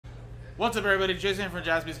What's up, everybody? Jason from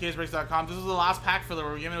jaspyscasebreaks.com. This is the last pack filler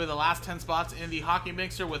where we're giving away the last 10 spots in the hockey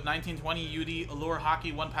mixer with 1920 UD Allure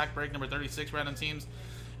Hockey 1-pack break number 36 random teams.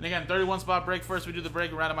 And again, 31 spot break. First, we do the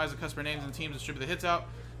break, randomize the customer names and teams, distribute the hits out.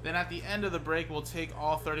 Then at the end of the break, we'll take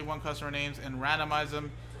all 31 customer names and randomize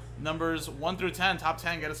them. Numbers 1 through 10, top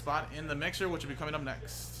 10 get a spot in the mixer, which will be coming up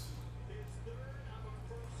next.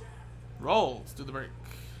 Roll. Let's do the break.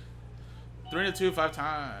 3 to 2, 5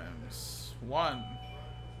 times. 1,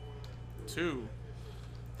 2,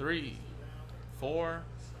 3, 4,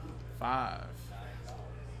 5.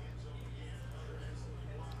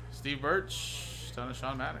 Steve Birch, down to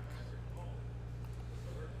Sean Maddock.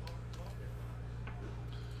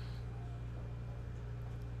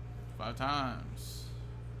 5 times.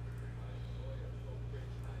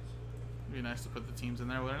 It'd be nice to put the teams in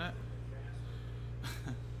there, wouldn't it?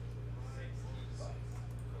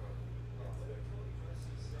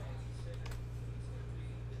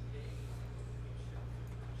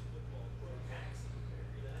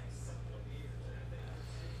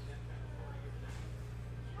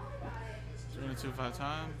 Two 5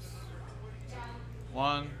 times.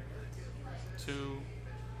 1, 2,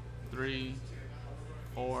 3,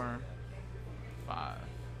 4, 5.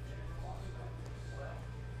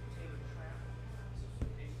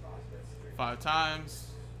 5 times.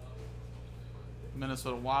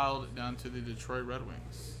 Minnesota Wild down to the Detroit Red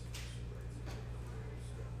Wings.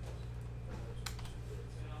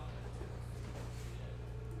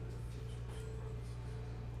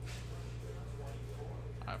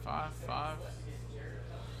 Five.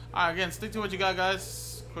 Alright, again, stick to what you got,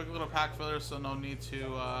 guys. Quick little pack filler, so no need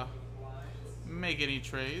to make any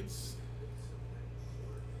trades.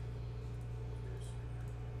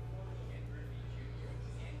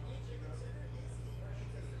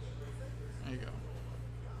 There you go.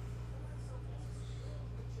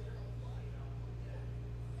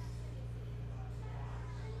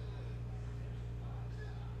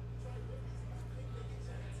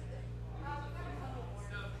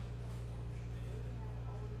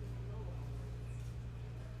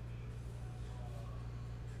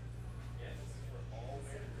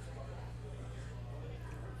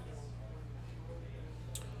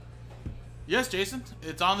 Yes, Jason,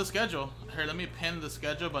 it's on the schedule. Here, let me pin the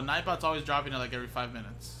schedule, but Nightbot's always dropping it like every 5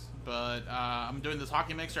 minutes. But I'm doing this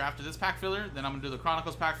hockey mixer after this pack filler, then I'm going to do the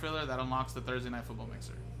Chronicles pack filler. That unlocks the Thursday Night Football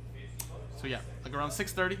mixer. So yeah, like around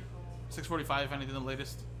 6:30, 6:45, if anything, the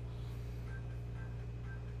latest.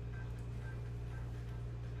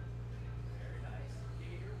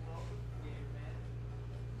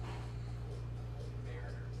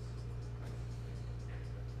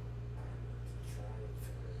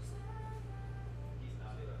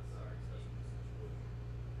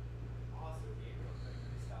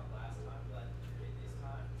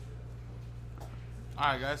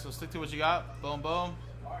 Alright, guys, so stick to what you got. Boom, boom.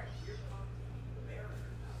 Here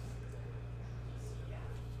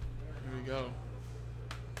we go.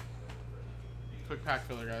 Quick pack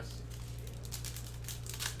filler, guys.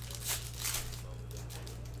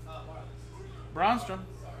 Bronstrom,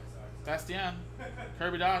 Bastien,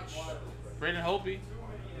 Kirby Dodge, Braden Holtby,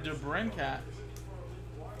 DeBrincat,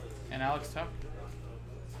 and Alex Tuck.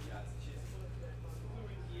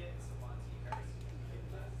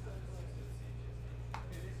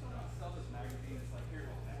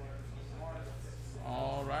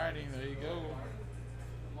 Alrighty, there you go.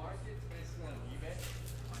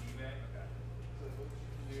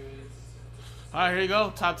 Alright, here you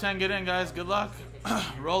go. Top 10 get in, guys. Good luck.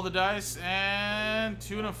 Roll the dice, and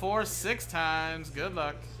 2 and a 4, 6 times. Good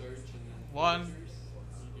luck. 1,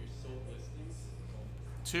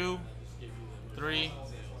 2, 3,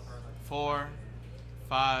 4,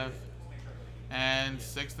 5, and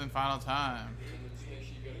 6th and final time.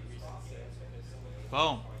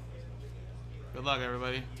 Boom. Good luck,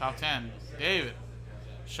 everybody. Top 10. David,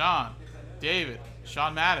 Sean, David,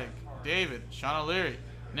 Sean Maddock, David, Sean O'Leary,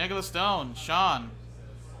 Nicholas Stone, Sean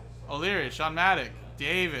O'Leary, Sean Maddock,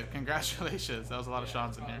 David. Congratulations. That was a lot of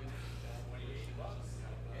Sean's in here.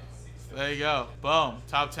 There you go. Boom.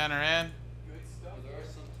 Top 10 are in.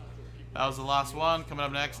 That was the last one. Coming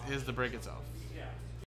up next is the break itself.